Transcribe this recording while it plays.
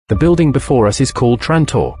The building before us is called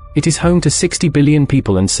Trantor. It is home to 60 billion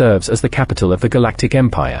people and serves as the capital of the Galactic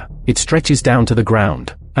Empire. It stretches down to the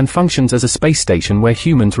ground and functions as a space station where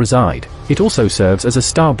humans reside. It also serves as a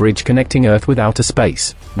star bridge connecting Earth with outer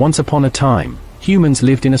space. Once upon a time, humans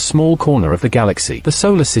lived in a small corner of the galaxy, the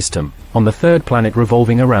solar system, on the third planet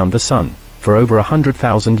revolving around the sun. For over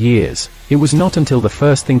 100,000 years, it was not until the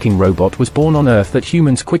first thinking robot was born on Earth that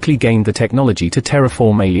humans quickly gained the technology to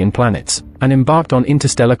terraform alien planets and embarked on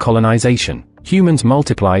interstellar colonization. Humans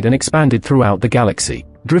multiplied and expanded throughout the galaxy,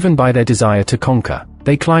 driven by their desire to conquer.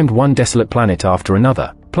 They climbed one desolate planet after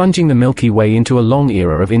another, plunging the Milky Way into a long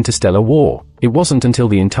era of interstellar war. It wasn't until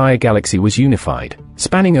the entire galaxy was unified,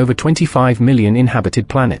 spanning over 25 million inhabited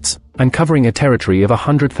planets, and covering a territory of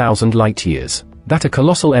 100,000 light-years, that a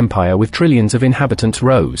colossal empire with trillions of inhabitants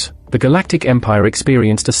rose. The Galactic Empire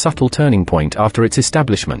experienced a subtle turning point after its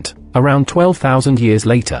establishment. Around 12,000 years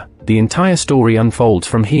later, the entire story unfolds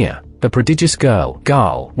from here. The prodigious girl,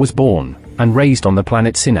 Gal, was born and raised on the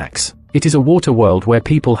planet Synax. It is a water world where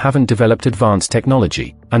people haven't developed advanced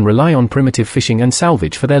technology and rely on primitive fishing and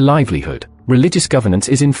salvage for their livelihood. Religious governance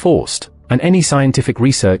is enforced, and any scientific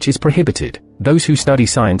research is prohibited. Those who study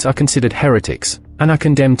science are considered heretics and are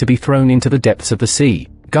condemned to be thrown into the depths of the sea.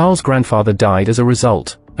 Gal's grandfather died as a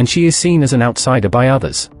result, and she is seen as an outsider by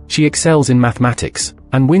others. She excels in mathematics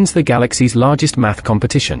and wins the galaxy's largest math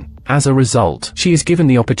competition. As a result, she is given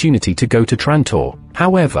the opportunity to go to Trantor.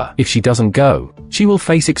 However, if she doesn't go, she will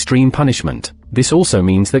face extreme punishment. This also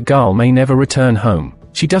means that Gal may never return home.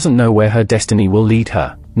 She doesn't know where her destiny will lead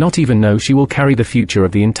her, not even know she will carry the future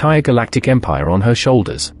of the entire Galactic Empire on her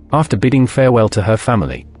shoulders. After bidding farewell to her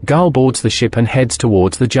family, Gal boards the ship and heads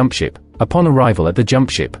towards the jump ship. Upon arrival at the jump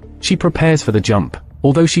ship, she prepares for the jump.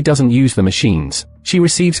 Although she doesn't use the machines, she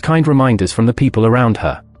receives kind reminders from the people around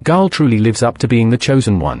her. Gal truly lives up to being the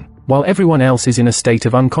chosen one. While everyone else is in a state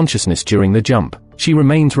of unconsciousness during the jump, she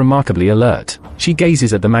remains remarkably alert. She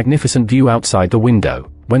gazes at the magnificent view outside the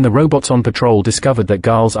window. When the robots on patrol discovered that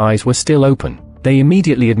Gal's eyes were still open, they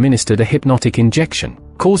immediately administered a hypnotic injection,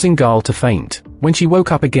 causing Gal to faint. When she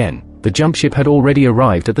woke up again, the jump ship had already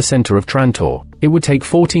arrived at the center of Trantor. It would take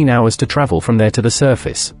 14 hours to travel from there to the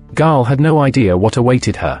surface. Gal had no idea what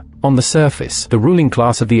awaited her. On the surface, the ruling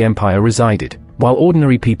class of the Empire resided, while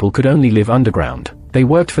ordinary people could only live underground. They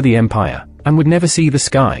worked for the Empire, and would never see the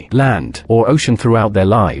sky, land, or ocean throughout their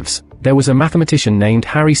lives. There was a mathematician named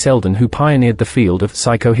Harry Seldon who pioneered the field of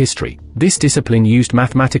psychohistory. This discipline used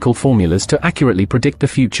mathematical formulas to accurately predict the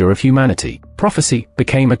future of humanity. Prophecy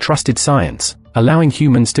became a trusted science, allowing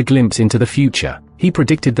humans to glimpse into the future. He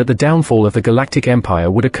predicted that the downfall of the Galactic Empire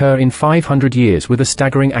would occur in 500 years with a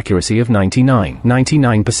staggering accuracy of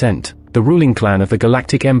 99%. The ruling clan of the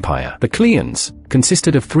Galactic Empire, the Cleons,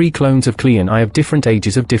 consisted of 3 clones of Cleon I of different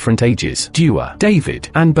ages, Dewar, David,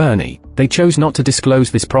 and Bernie. They chose not to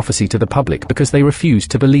disclose this prophecy to the public because they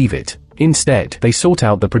refused to believe it. Instead, they sought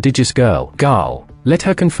out the prodigious girl, Gal. Let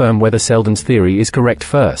her confirm whether Seldon's theory is correct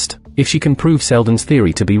first. If she can prove Seldon's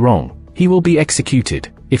theory to be wrong, he will be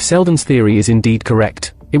executed. If Seldon's theory is indeed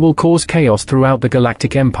correct, it will cause chaos throughout the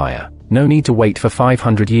Galactic Empire. No need to wait for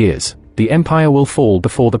 500 years. The Empire will fall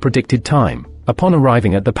before the predicted time. Upon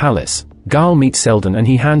arriving at the palace, Gal meets Seldon and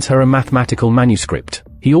he hands her a mathematical manuscript.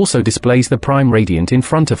 He also displays the Prime Radiant in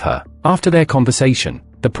front of her. After their conversation,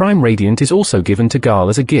 the Prime Radiant is also given to Gal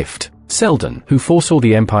as a gift. Seldon, who foresaw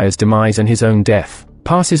the Empire's demise and his own death,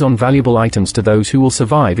 passes on valuable items to those who will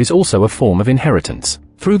survive is also a form of inheritance.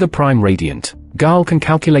 Through the Prime Radiant, Gal can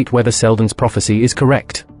calculate whether Seldon's prophecy is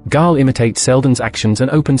correct. Gal imitates Seldon's actions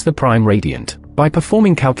and opens the Prime Radiant. By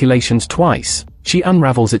performing calculations twice, she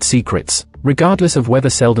unravels its secrets. Regardless of whether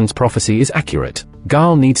Seldon's prophecy is accurate,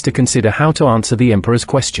 Gal needs to consider how to answer the Emperor's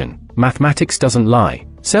question. Mathematics doesn't lie.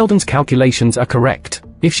 Seldon's calculations are correct.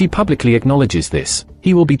 If she publicly acknowledges this,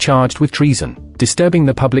 he will be charged with treason. Disturbing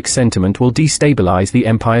the public sentiment will destabilize the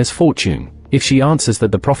Empire's fortune. If she answers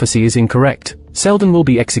that the prophecy is incorrect, Seldon will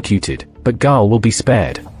be executed, but Gal will be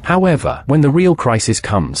spared. However, when the real crisis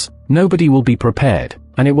comes, nobody will be prepared,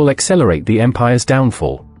 and it will accelerate the Empire's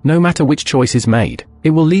downfall. No matter which choice is made, it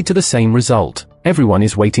will lead to the same result. Everyone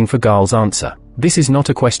is waiting for Gal's answer. This is not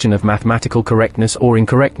a question of mathematical correctness or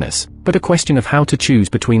incorrectness, but a question of how to choose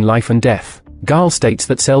between life and death. Gal states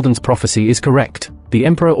that Seldon's prophecy is correct. The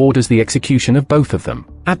Emperor orders the execution of both of them.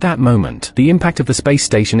 At that moment, the impact of the space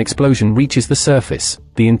station explosion reaches the surface.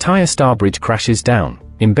 The entire star bridge crashes down,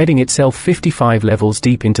 embedding itself 55 levels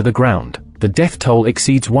deep into the ground. The death toll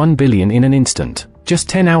exceeds 1 billion in an instant. Just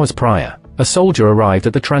 10 hours prior, a soldier arrived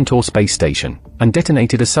at the Trantor space station and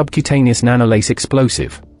detonated a subcutaneous nanolace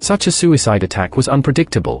explosive. Such a suicide attack was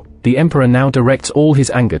unpredictable. The Emperor now directs all his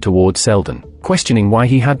anger towards Selden, questioning why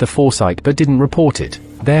he had the foresight but didn't report it.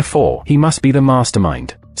 Therefore, he must be the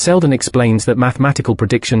mastermind. Selden explains that mathematical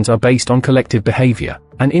predictions are based on collective behavior,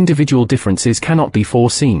 and individual differences cannot be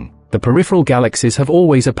foreseen. The peripheral galaxies have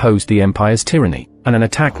always opposed the Empire's tyranny, and an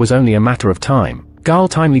attack was only a matter of time. Gal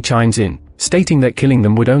timely chimes in, stating that killing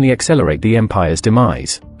them would only accelerate the Empire's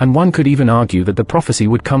demise, and one could even argue that the prophecy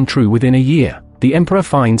would come true within a year. The Emperor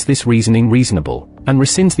finds this reasoning reasonable, and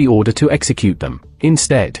rescinds the order to execute them.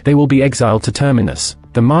 Instead, they will be exiled to Terminus,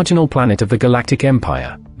 the marginal planet of the Galactic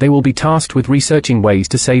Empire. They will be tasked with researching ways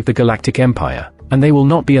to save the Galactic Empire, and they will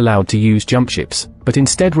not be allowed to use jump ships, but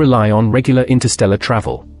instead rely on regular interstellar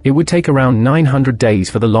travel. It would take around 900 days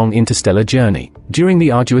for the long interstellar journey. During the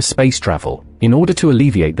arduous space travel, in order to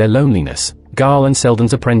alleviate their loneliness, Gal and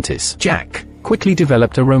Selden's apprentice, Jack, quickly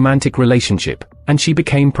developed a romantic relationship, and she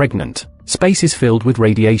became pregnant. Space is filled with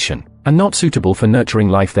radiation, and not suitable for nurturing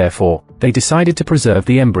life. Therefore, they decided to preserve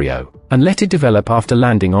the embryo, and let it develop after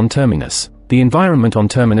landing on Terminus. The environment on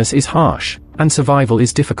Terminus is harsh, and survival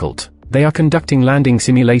is difficult. They are conducting landing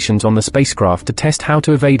simulations on the spacecraft to test how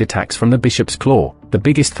to evade attacks from the Bishop's Claw, the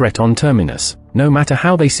biggest threat on Terminus. No matter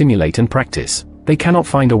how they simulate and practice, they cannot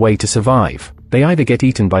find a way to survive. They either get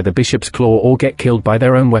eaten by the Bishop's Claw or get killed by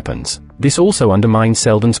their own weapons. This also undermines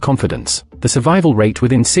Selden's confidence. The survival rate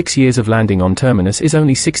within 6 years of landing on Terminus is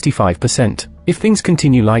only 65%. If things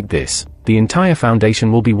continue like this, the entire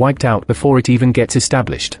Foundation will be wiped out before it even gets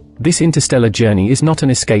established. This interstellar journey is not an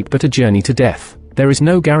escape but a journey to death. There is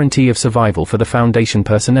no guarantee of survival for the Foundation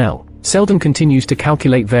personnel. Selden continues to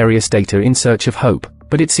calculate various data in search of hope,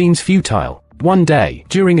 but it seems futile. One day,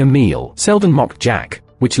 during a meal, Selden mocked Jack,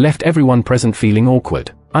 which left everyone present feeling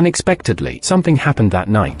awkward. Unexpectedly, something happened that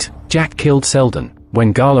night. Jack killed Selden.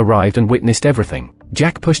 When Gal arrived and witnessed everything,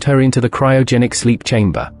 Jack pushed her into the cryogenic sleep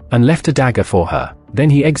chamber, and left a dagger for her. Then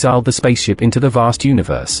he exiled the spaceship into the vast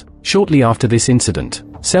universe. Shortly after this incident,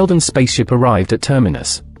 Selden's spaceship arrived at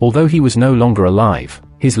Terminus. Although he was no longer alive,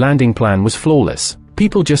 his landing plan was flawless.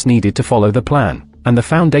 People just needed to follow the plan, and the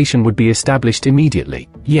Foundation would be established immediately.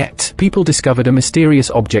 Yet, people discovered a mysterious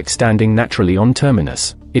object standing naturally on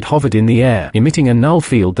Terminus. It hovered in the air, emitting a null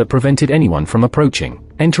field that prevented anyone from approaching.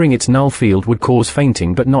 Entering its null field would cause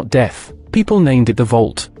fainting but not death. People named it the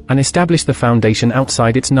Vault, and established the Foundation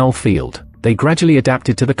outside its null field. They gradually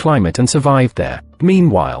adapted to the climate and survived there.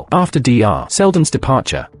 Meanwhile, after Dr. Selden's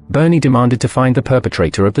departure, Bernie demanded to find the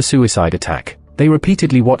perpetrator of the suicide attack. They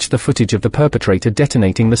repeatedly watched the footage of the perpetrator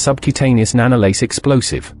detonating the subcutaneous nanolace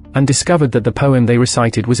explosive, and discovered that the poem they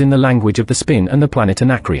recited was in the language of the Spin and the planet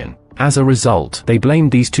Anacreon. As a result, they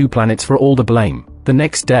blamed these two planets for all the blame. The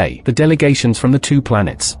next day, the delegations from the two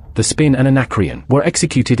planets, the Spin and Anacreon, were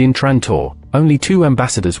executed in Trantor. Only 2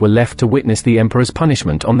 ambassadors were left to witness the Emperor's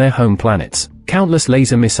punishment on their home planets. Countless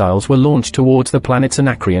laser missiles were launched towards the planets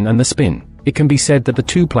Anacreon and the Spin. It can be said that the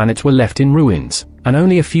 2 planets were left in ruins, and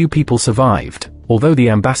only a few people survived. Although the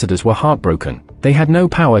ambassadors were heartbroken, they had no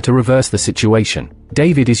power to reverse the situation.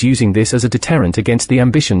 David is using this as a deterrent against the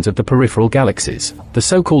ambitions of the peripheral galaxies. The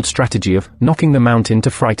so-called strategy of knocking the mountain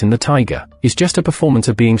to frighten the tiger is just a performance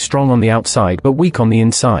of being strong on the outside but weak on the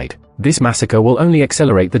inside. This massacre will only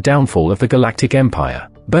accelerate the downfall of the Galactic Empire.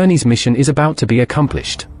 Bernie's mission is about to be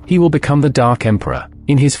accomplished. He will become the Dark Emperor.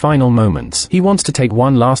 In his final moments, he wants to take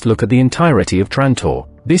one last look at the entirety of Trantor,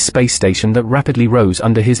 this space station that rapidly rose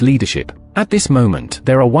under his leadership. At this moment,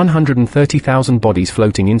 there are 130,000 bodies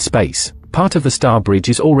floating in space. Part of the Star Bridge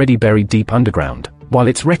is already buried deep underground, while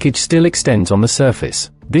its wreckage still extends on the surface.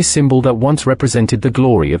 This symbol that once represented the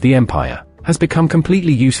glory of the Empire has become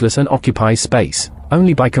completely useless and occupies space.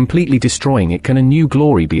 Only by completely destroying it can a new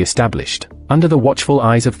glory be established. Under the watchful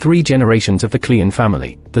eyes of 3 generations of the Cleon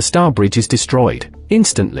family, the Star Bridge is destroyed.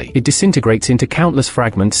 Instantly, it disintegrates into countless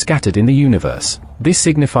fragments scattered in the universe. This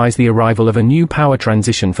signifies the arrival of a new power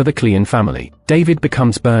transition for the Cleon family. David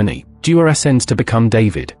becomes Bernie, Dewar ascends to become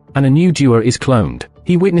David, and a new Dewar is cloned.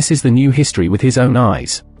 He witnesses the new history with his own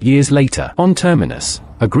eyes. Years later, on Terminus,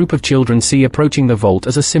 a group of children see approaching the vault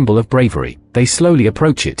as a symbol of bravery. They slowly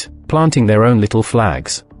approach it, planting their own little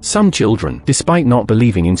flags. Some children, despite not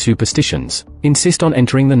believing in superstitions, insist on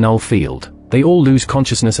entering the null field. They all lose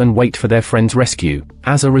consciousness and wait for their friend's rescue.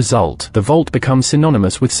 As a result, the vault becomes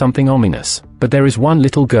synonymous with something ominous. But there is one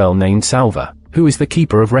little girl named Salva, who is the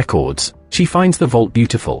keeper of records. She finds the vault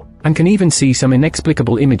beautiful, and can even see some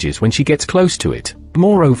inexplicable images when she gets close to it.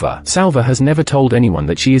 Moreover, Salva has never told anyone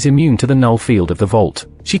that she is immune to the null field of the vault.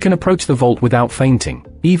 She can approach the vault without fainting,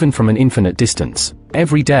 even from an infinite distance.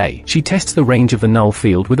 Every day, she tests the range of the null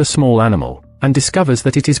field with a small animal, and discovers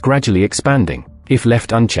that it is gradually expanding. If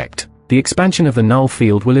left unchecked, the expansion of the null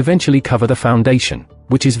field will eventually cover the Foundation,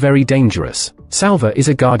 which is very dangerous. Salva is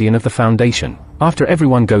a guardian of the Foundation. After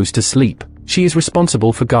everyone goes to sleep, she is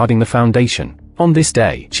responsible for guarding the Foundation. On this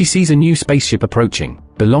day, she sees a new spaceship approaching,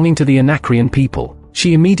 belonging to the Anacreon people.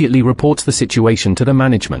 She immediately reports the situation to the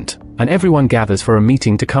management, and everyone gathers for a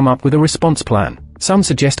meeting to come up with a response plan. Some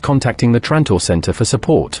suggest contacting the Trantor Center for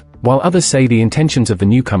support, while others say the intentions of the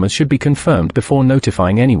newcomers should be confirmed before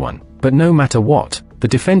notifying anyone. But no matter what, the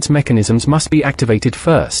defense mechanisms must be activated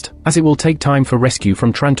first, as it will take time for rescue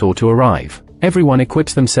from Trantor to arrive. Everyone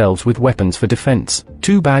equips themselves with weapons for defense.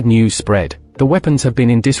 Too bad news spread. The weapons have been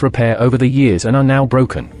in disrepair over the years and are now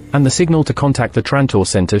broken, and the signal to contact the Trantor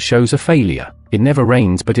Center shows a failure. It never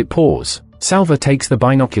rains but it pours. Salva takes the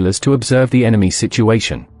binoculars to observe the enemy's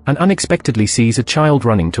situation, and unexpectedly sees a child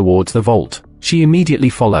running towards the vault. She immediately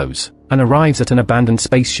follows, and arrives at an abandoned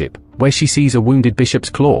spaceship, where she sees a wounded Bishop's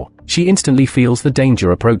Claw. She instantly feels the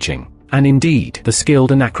danger approaching, and indeed, the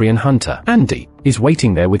skilled Anacreon hunter, Andy, is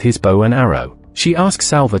waiting there with his bow and arrow. She asks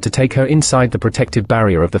Salva to take her inside the protective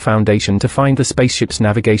barrier of the Foundation to find the spaceship's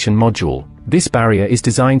navigation module. This barrier is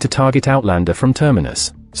designed to target Outlander from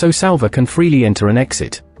Terminus, so Salva can freely enter and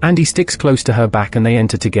exit. Andy sticks close to her back and they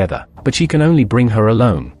enter together, but she can only bring her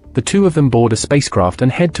alone. The two of them board a spacecraft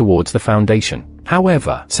and head towards the Foundation.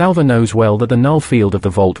 However, Salva knows well that the null field of the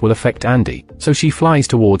vault will affect Andy, so she flies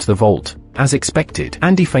towards the vault. As expected,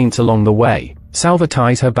 Andy faints along the way. Salva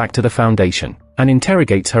ties her back to the Foundation, and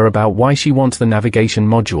interrogates her about why she wants the navigation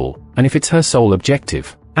module, and if it's her sole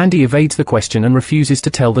objective. Andy evades the question and refuses to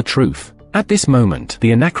tell the truth. At this moment,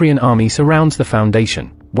 the Anacreon army surrounds the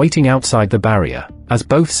Foundation, waiting outside the barrier. As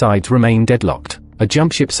both sides remain deadlocked, a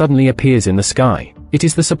jump ship suddenly appears in the sky. It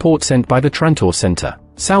is the support sent by the Trantor Center.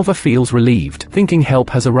 Salva feels relieved, thinking help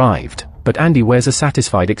has arrived, but Andy wears a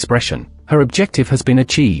satisfied expression. Her objective has been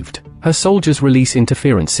achieved. Her soldiers release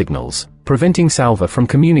interference signals, preventing Salva from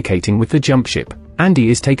communicating with the jump ship. Andy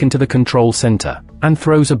is taken to the control center, and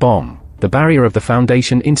throws a bomb. The barrier of the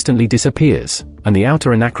Foundation instantly disappears, and the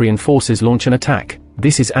outer Anacreon forces launch an attack.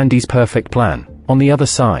 This is Andy's perfect plan. On the other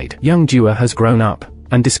side, young Dua has grown up,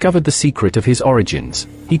 and discovered the secret of his origins.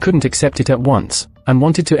 He couldn't accept it at once, and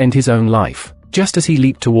wanted to end his own life. Just as he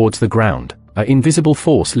leaped towards the ground, an invisible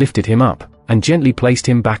force lifted him up, and gently placed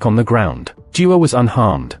him back on the ground. Dua was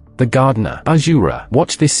unharmed. The gardener, Azura,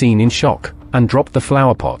 watched this scene in shock, and dropped the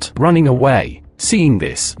flower pot, running away. Seeing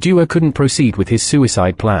this, Dua couldn't proceed with his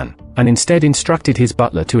suicide plan, and instead instructed his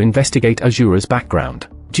butler to investigate Azura's background.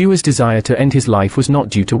 Dua's desire to end his life was not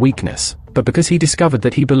due to weakness, but because he discovered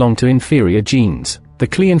that he belonged to inferior genes. The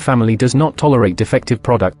Cleon family does not tolerate defective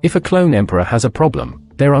product. If a clone emperor has a problem,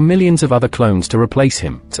 there are millions of other clones to replace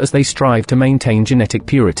him, as they strive to maintain genetic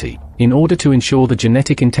purity. In order to ensure the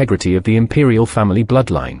genetic integrity of the imperial family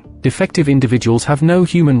bloodline, defective individuals have no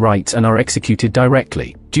human rights and are executed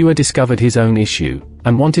directly. Dua discovered his own issue,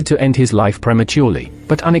 and wanted to end his life prematurely,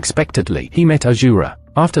 but unexpectedly, he met Azura.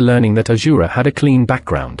 After learning that Azura had a clean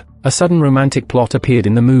background, a sudden romantic plot appeared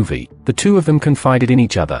in the movie. The two of them confided in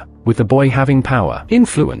each other, with the boy having power,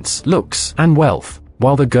 influence, looks, and wealth,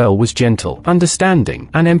 while the girl was gentle, understanding,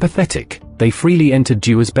 and empathetic. They freely entered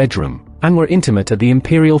Dua's bedroom, and were intimate at the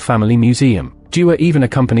Imperial Family Museum. Dua even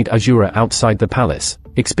accompanied Azura outside the palace,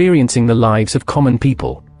 experiencing the lives of common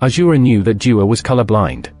people. Azura knew that Dua was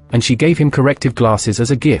colorblind, and she gave him corrective glasses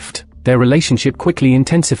as a gift. Their relationship quickly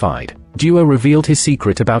intensified. Dua revealed his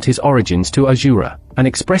secret about his origins to Azura, and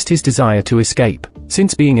expressed his desire to escape.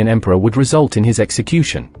 Since being an emperor would result in his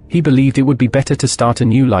execution, he believed it would be better to start a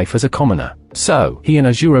new life as a commoner. So, he and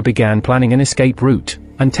Azura began planning an escape route,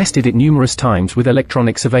 and tested it numerous times with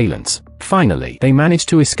electronic surveillance. Finally, they managed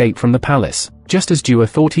to escape from the palace. Just as Dua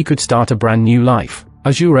thought he could start a brand new life,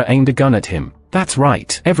 Azura aimed a gun at him. That's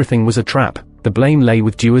right, everything was a trap. The blame lay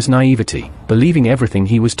with Dua's naivety, believing everything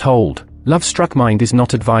he was told. Love-struck mind is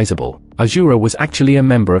not advisable. Azura was actually a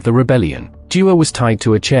member of the rebellion. Dua was tied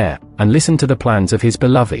to a chair, and listened to the plans of his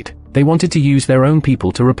beloved. They wanted to use their own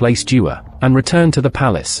people to replace Dua, and return to the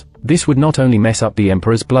palace. This would not only mess up the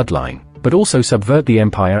emperor's bloodline, but also subvert the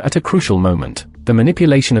empire at a crucial moment. The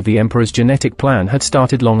manipulation of the emperor's genetic plan had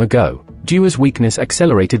started long ago. Dua's weakness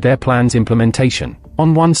accelerated their plan's implementation.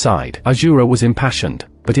 On one side, Azura was impassioned,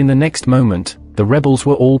 but in the next moment, the rebels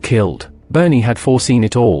were all killed. Bernie had foreseen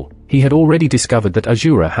it all. He had already discovered that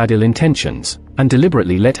Azura had ill intentions, and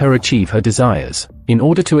deliberately let her achieve her desires, in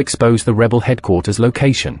order to expose the rebel headquarters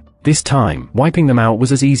location. This time, wiping them out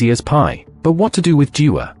was as easy as pie. But what to do with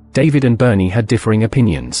Dua? David and Bernie had differing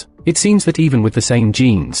opinions. It seems that even with the same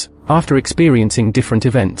genes, after experiencing different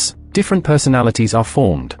events, different personalities are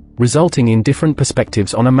formed, resulting in different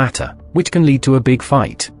perspectives on a matter, which can lead to a big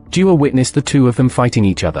fight. Dua witnessed the two of them fighting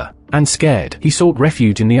each other, and scared, he sought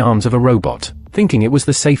refuge in the arms of a robot, thinking it was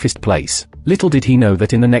the safest place. Little did he know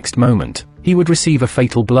that in the next moment, he would receive a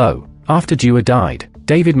fatal blow. After Dua died,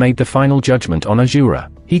 David made the final judgment on Azura.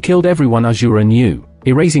 He killed everyone Azura knew,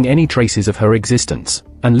 erasing any traces of her existence,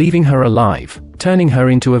 and leaving her alive, turning her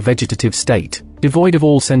into a vegetative state, devoid of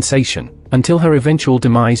all sensation, until her eventual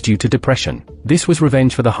demise due to depression. This was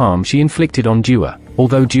revenge for the harm she inflicted on Dua.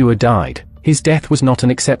 Although Dua died, his death was not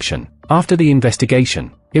an exception. After the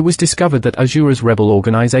investigation, it was discovered that Azura's rebel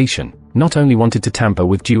organization not only wanted to tamper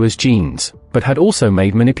with Dua's genes, but had also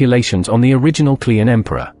made manipulations on the original Klean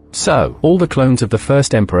Emperor. So, all the clones of the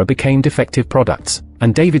first Emperor became defective products,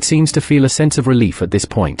 and David seems to feel a sense of relief at this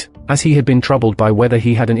point, as he had been troubled by whether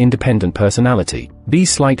he had an independent personality. These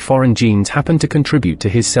slight foreign genes happened to contribute to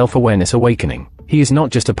his self-awareness awakening. He is not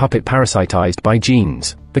just a puppet parasitized by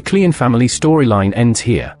genes. The Klean family storyline ends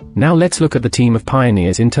here. Now let's look at the team of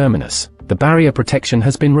pioneers in Terminus. The barrier protection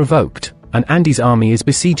has been revoked, and Andy's army is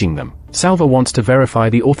besieging them. Salva wants to verify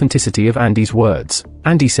the authenticity of Andy's words.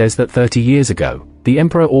 Andy says that 30 years ago, the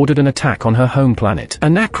Emperor ordered an attack on her home planet,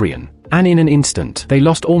 Anacreon, and in an instant, they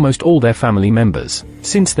lost almost all their family members.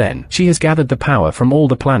 Since then, she has gathered the power from all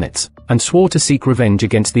the planets, and swore to seek revenge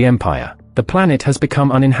against the Empire. The planet has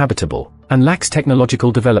become uninhabitable, and lacks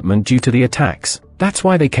technological development due to the attacks. That's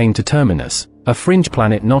why they came to Terminus, a fringe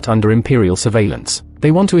planet not under Imperial surveillance.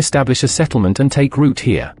 They want to establish a settlement and take root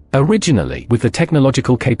here. Originally, with the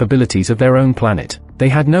technological capabilities of their own planet, they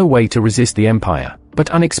had no way to resist the Empire. But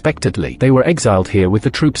unexpectedly, they were exiled here with the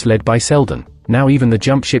troops led by Selden. Now even the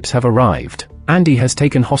jump ships have arrived. Andy has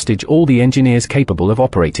taken hostage all the engineers capable of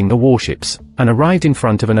operating the warships, and arrived in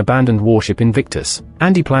front of an abandoned warship Invictus.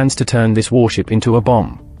 Andy plans to turn this warship into a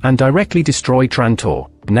bomb, and directly destroy Trantor.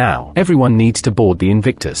 Now, everyone needs to board the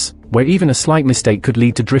Invictus, where even a slight mistake could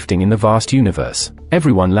lead to drifting in the vast universe.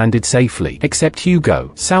 Everyone landed safely, except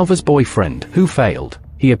Hugo, Salva's boyfriend, who failed.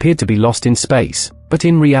 He appeared to be lost in space, but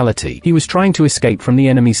in reality, he was trying to escape from the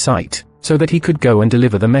enemy's sight, so that he could go and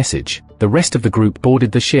deliver the message. The rest of the group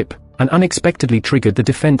boarded the ship, and unexpectedly triggered the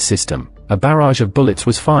defense system. A barrage of bullets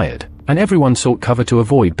was fired, and everyone sought cover to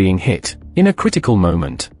avoid being hit. In a critical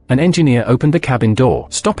moment, an engineer opened the cabin door,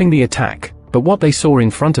 stopping the attack, but what they saw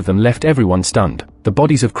in front of them left everyone stunned. The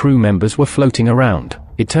bodies of crew members were floating around.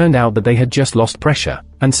 It turned out that they had just lost pressure,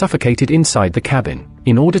 and suffocated inside the cabin.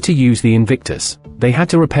 In order to use the Invictus, they had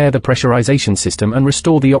to repair the pressurization system and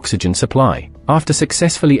restore the oxygen supply. After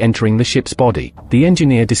successfully entering the ship's body, the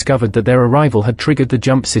engineer discovered that their arrival had triggered the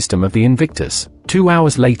jump system of the Invictus. 2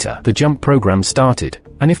 hours later, the jump program started,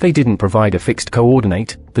 and if they didn't provide a fixed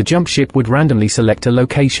coordinate, the jump ship would randomly select a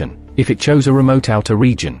location. If it chose a remote outer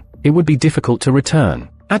region, it would be difficult to return.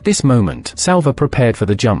 At this moment, Salva prepared for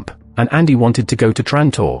the jump, and Andy wanted to go to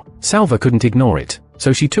Trantor. Salva couldn't ignore it,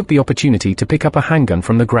 so she took the opportunity to pick up a handgun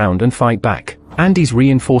from the ground and fight back. Andy's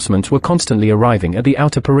reinforcements were constantly arriving at the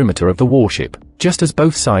outer perimeter of the warship. Just as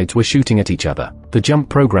both sides were shooting at each other, the jump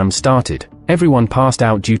program started. Everyone passed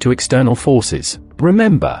out due to external forces.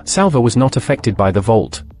 Remember, Salva was not affected by the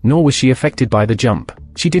vault, nor was she affected by the jump.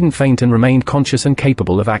 She didn't faint and remained conscious and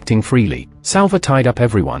capable of acting freely. Salva tied up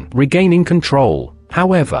everyone, regaining control.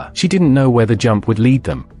 However, she didn't know where the jump would lead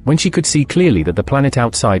them. When she could see clearly that the planet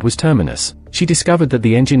outside was Terminus, she discovered that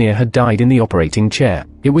the engineer had died in the operating chair.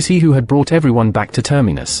 It was he who had brought everyone back to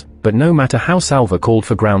Terminus. But no matter how Salva called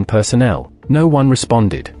for ground personnel, no one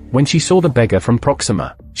responded. When she saw the beggar from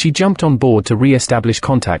Proxima, she jumped on board to re-establish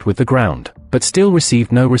contact with the ground, but still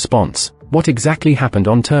received no response. What exactly happened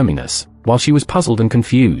on Terminus? While she was puzzled and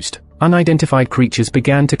confused, unidentified creatures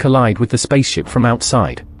began to collide with the spaceship from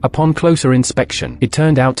outside. Upon closer inspection, it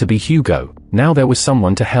turned out to be Hugo. Now there was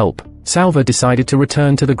someone to help. Salva decided to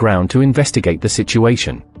return to the ground to investigate the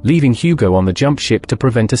situation, leaving Hugo on the jump ship to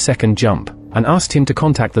prevent a second jump, and asked him to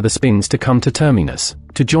contact the Spins to come to Terminus,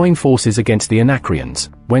 to join forces against the Anacreons.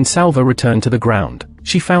 When Salva returned to the ground,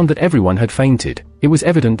 she found that everyone had fainted. It was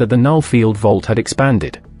evident that the null field vault had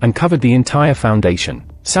expanded, and covered the entire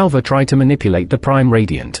Foundation. Salva tried to manipulate the Prime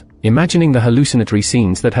Radiant, imagining the hallucinatory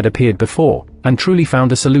scenes that had appeared before, and truly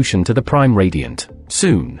found a solution to the Prime Radiant.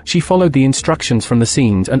 Soon, she followed the instructions from the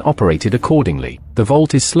scenes and operated accordingly. The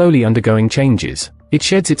vault is slowly undergoing changes. It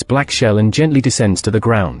sheds its black shell and gently descends to the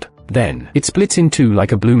ground. Then, it splits in two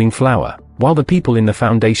like a blooming flower. While the people in the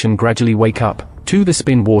Foundation gradually wake up, two the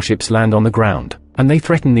Spin warships land on the ground, and they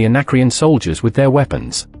threaten the Anacreon soldiers with their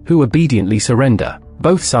weapons, who obediently surrender.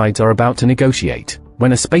 Both sides are about to negotiate,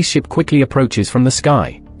 when a spaceship quickly approaches from the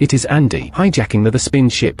sky. It is Andy, hijacking the Spin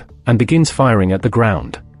ship, and begins firing at the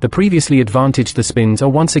ground. The previously advantaged the Spins are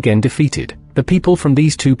once again defeated. The people from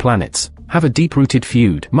these two planets have a deep-rooted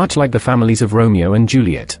feud, much like the families of Romeo and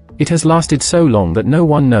Juliet. It has lasted so long that no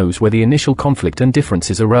one knows where the initial conflict and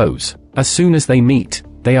differences arose. As soon as they meet,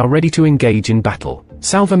 they are ready to engage in battle.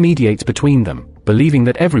 Salva mediates between them, believing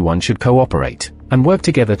that everyone should cooperate and work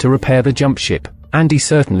together to repair the jump ship. Andy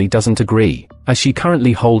certainly doesn't agree, as she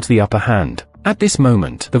currently holds the upper hand. At this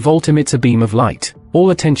moment, the vault emits a beam of light.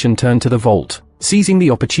 All attention turned to the vault. Seizing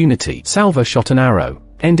the opportunity, Salva shot an arrow,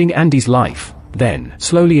 ending Andy's life. Then,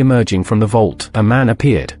 slowly emerging from the vault, a man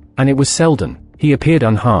appeared, and it was Selden. He appeared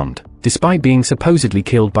unharmed, despite being supposedly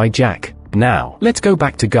killed by Jack. Now, let's go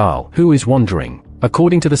back to Gal, who is wandering.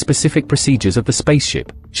 According to the specific procedures of the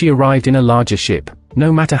spaceship, she arrived in a larger ship.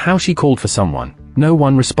 No matter how she called for someone, no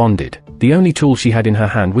one responded. The only tool she had in her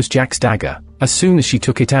hand was Jack's dagger. As soon as she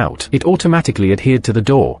took it out, it automatically adhered to the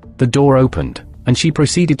door. The door opened, and she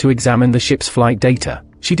proceeded to examine the ship's flight data.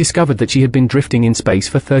 She discovered that she had been drifting in space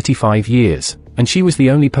for 35 years, and she was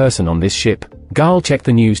the only person on this ship. Gal checked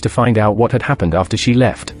the news to find out what had happened after she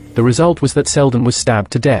left. The result was that Selden was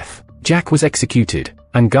stabbed to death. Jack was executed,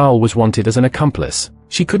 and Gal was wanted as an accomplice.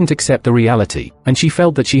 She couldn't accept the reality, and she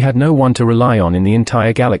felt that she had no one to rely on in the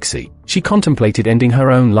entire galaxy. She contemplated ending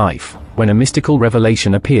her own life, when a mystical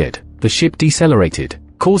revelation appeared. The ship decelerated,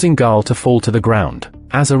 causing Gal to fall to the ground.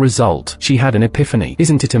 As a result, she had an epiphany.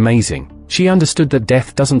 Isn't it amazing? She understood that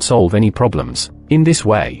death doesn't solve any problems. In this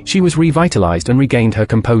way, she was revitalized and regained her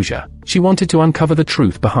composure. She wanted to uncover the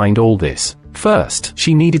truth behind all this. First,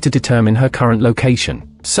 she needed to determine her current location.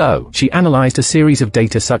 So, she analyzed a series of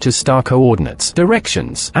data such as star coordinates,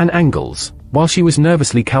 directions, and angles. While she was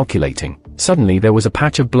nervously calculating, suddenly there was a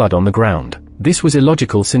patch of blood on the ground. This was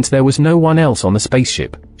illogical since there was no one else on the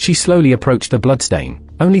spaceship. She slowly approached the bloodstain,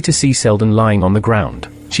 only to see Selden lying on the ground.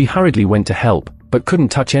 She hurriedly went to help, but couldn't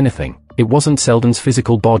touch anything. It wasn't Selden's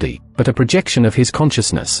physical body, but a projection of his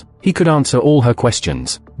consciousness. He could answer all her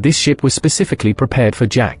questions. This ship was specifically prepared for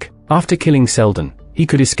Jack. After killing Selden, he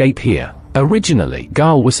could escape here. Originally,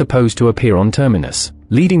 Gal was supposed to appear on Terminus,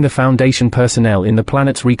 leading the Foundation personnel in the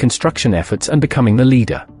planet's reconstruction efforts and becoming the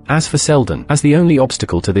leader. As for Selden, as the only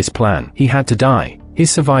obstacle to this plan, he had to die.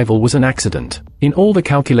 His survival was an accident. In all the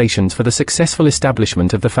calculations for the successful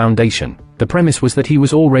establishment of the Foundation, the premise was that he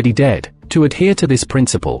was already dead. To adhere to this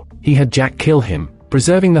principle, he had Jack kill him,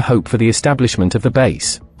 preserving the hope for the establishment of the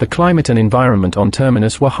base. The climate and environment on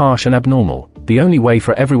Terminus were harsh and abnormal. The only way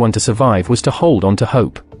for everyone to survive was to hold on to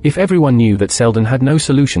hope. If everyone knew that Selden had no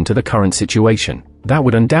solution to the current situation, that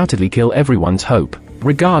would undoubtedly kill everyone's hope.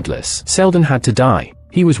 Regardless, Selden had to die.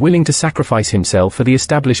 He was willing to sacrifice himself for the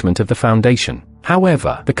establishment of the Foundation.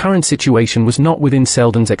 However, the current situation was not within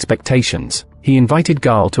Selden's expectations. He invited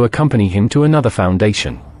Gal to accompany him to another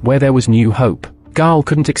Foundation, where there was new hope. Gal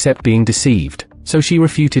couldn't accept being deceived, so she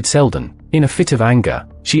refuted Selden. In a fit of anger,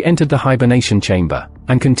 she entered the hibernation chamber,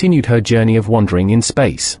 and continued her journey of wandering in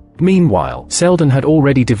space. Meanwhile, Selden had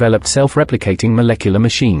already developed self-replicating molecular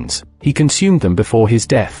machines. He consumed them before his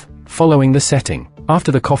death. Following the setting,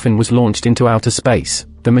 after the coffin was launched into outer space,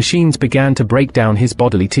 the machines began to break down his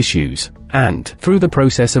bodily tissues, and, through the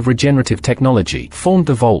process of regenerative technology, formed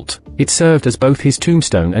the vault. It served as both his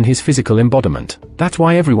tombstone and his physical embodiment. That's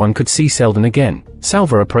why everyone could see Selden again.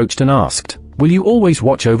 Salva approached and asked, "Will you always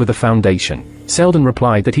watch over the Foundation?" Selden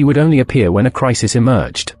replied that he would only appear when a crisis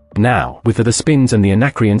emerged. Now, with the Spins and the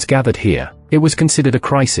Anacreons gathered here, it was considered a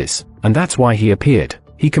crisis, and that's why he appeared.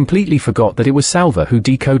 He completely forgot that it was Salva who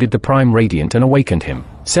decoded the Prime Radiant and awakened him.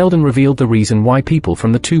 Selden revealed the reason why people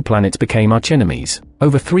from the two planets became archenemies.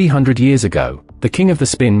 Over 300 years ago, the King of the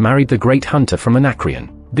Spin married the Great Hunter from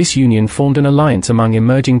Anacreon. This union formed an alliance among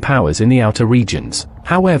emerging powers in the outer regions.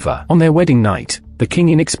 However, on their wedding night, the king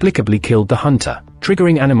inexplicably killed the hunter,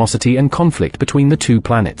 triggering animosity and conflict between the two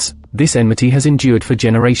planets. This enmity has endured for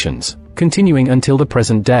generations, continuing until the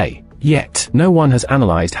present day. Yet, no one has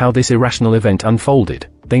analyzed how this irrational event unfolded.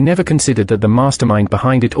 They never considered that the mastermind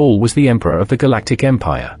behind it all was the Emperor of the Galactic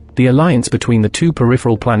Empire. The alliance between the two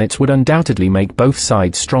peripheral planets would undoubtedly make both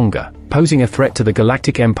sides stronger, posing a threat to the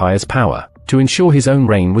Galactic Empire's power. To ensure his own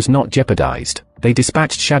reign was not jeopardized, they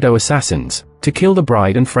dispatched shadow assassins to kill the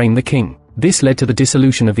bride and frame the king. This led to the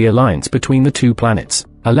dissolution of the alliance between the two planets,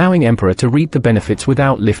 allowing Emperor to reap the benefits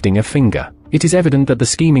without lifting a finger. It is evident that the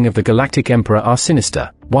scheming of the Galactic Emperor are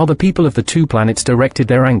sinister, while the people of the two planets directed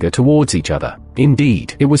their anger towards each other.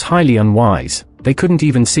 Indeed, it was highly unwise. They couldn't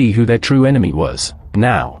even see who their true enemy was.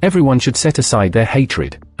 Now, everyone should set aside their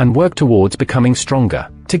hatred, and work towards becoming stronger.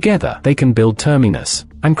 Together, they can build Terminus,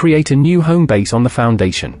 and create a new home base on the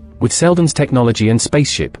Foundation, with Selden's technology and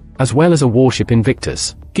spaceship, as well as a warship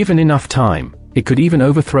Invictus. Given enough time, it could even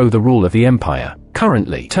overthrow the rule of the Empire.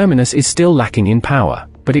 Currently, Terminus is still lacking in power.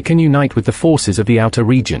 but it can unite with the forces of the outer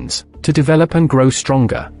regions, to develop and grow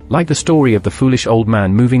stronger. Like the story of the foolish old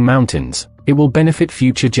man moving mountains, it will benefit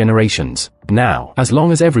future generations. Now, as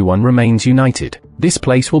long as everyone remains united, this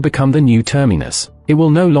place will become the new terminus. It will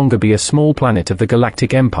no longer be a small planet of the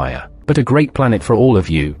Galactic Empire, but a great planet for all of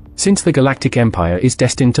you. Since the Galactic Empire is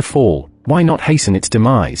destined to fall, why not hasten its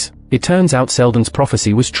demise? It turns out Selden's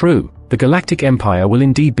prophecy was true. The Galactic Empire will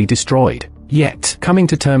indeed be destroyed. Yet, coming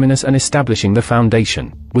to Terminus and establishing the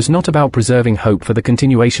Foundation was not about preserving hope for the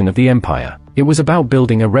continuation of the Empire. It was about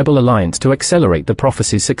building a rebel alliance to accelerate the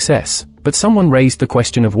prophecy's success. But someone raised the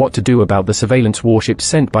question of what to do about the surveillance warships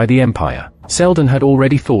sent by the Empire. Selden had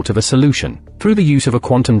already thought of a solution. Through the use of a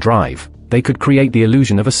quantum drive, they could create the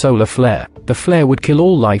illusion of a solar flare. The flare would kill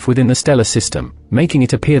all life within the stellar system, making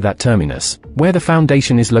it appear that Terminus, where the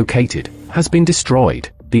Foundation is located, has been destroyed.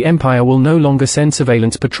 The Empire will no longer send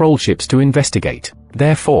surveillance patrol ships to investigate.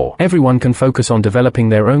 Therefore, everyone can focus on developing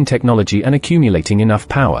their own technology and accumulating enough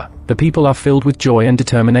power. The people are filled with joy and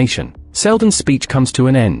determination. Selden's speech comes to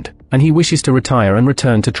an end, and he wishes to retire and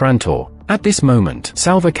return to Trantor. At this moment,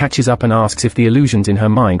 Salva catches up and asks if the illusions in her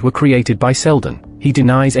mind were created by Selden. He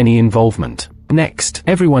denies any involvement. Next,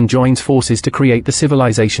 everyone joins forces to create the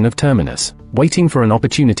civilization of Terminus, waiting for an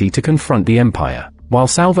opportunity to confront the Empire. While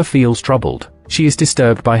Salva feels troubled, she is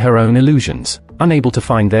disturbed by her own illusions. Unable to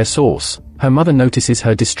find their source, her mother notices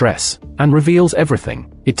her distress, and reveals everything.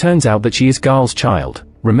 It turns out that she is Gal's child.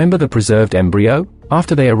 Remember the preserved embryo?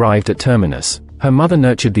 After they arrived at Terminus, her mother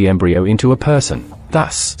nurtured the embryo into a person.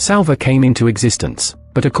 Thus, Salva came into existence.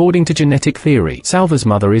 But according to genetic theory, Salva's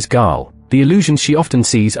mother is Gal. The illusions she often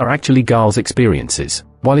sees are actually Gal's experiences.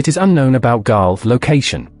 While it is unknown about Gal's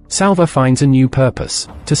location, Salva finds a new purpose: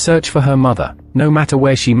 to search for her mother, no matter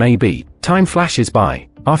where she may be. Time flashes by.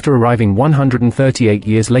 After arriving 138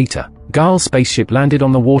 years later, Gal's spaceship landed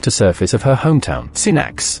on the water surface of her hometown,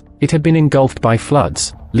 Synax. It had been engulfed by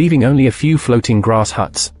floods, leaving only a few floating grass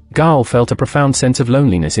huts. Gal felt a profound sense of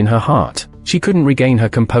loneliness in her heart. She couldn't regain her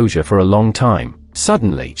composure for a long time.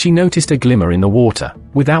 Suddenly, she noticed a glimmer in the water.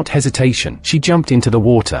 Without hesitation, she jumped into the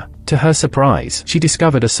water. To her surprise, she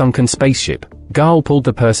discovered a sunken spaceship. Gal pulled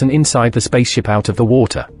the person inside the spaceship out of the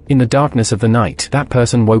water. In the darkness of the night, that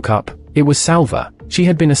person woke up. It was Salva. She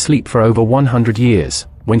had been asleep for over 100 years.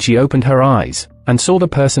 When she opened her eyes, and saw the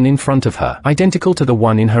person in front of her, identical to the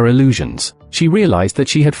one in her illusions, she realized that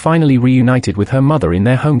she had finally reunited with her mother in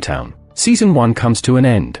their hometown. Season 1 comes to an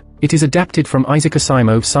end. It is adapted from Isaac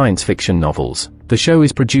Asimov's science fiction novels. The show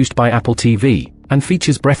is produced by Apple TV, and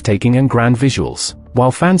features breathtaking and grand visuals.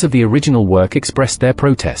 While fans of the original work expressed their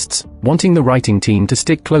protests, wanting the writing team to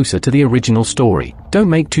stick closer to the original story. Don't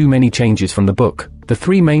make too many changes from the book. The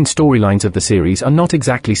three main storylines of the series are not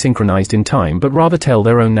exactly synchronized in time but rather tell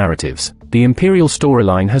their own narratives. The Imperial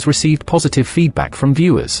storyline has received positive feedback from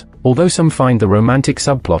viewers, although some find the romantic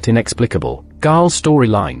subplot inexplicable. Gal's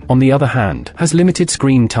storyline, on the other hand, has limited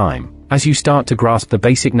screen time. As you start to grasp the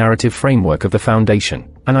basic narrative framework of the Foundation,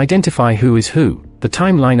 and identify who is who, the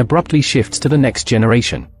timeline abruptly shifts to the next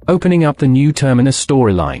generation, opening up the new Terminus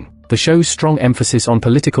storyline. The show's strong emphasis on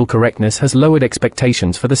political correctness has lowered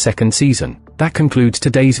expectations for the second season. That concludes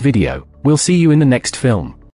today's video. We'll see you in the next film.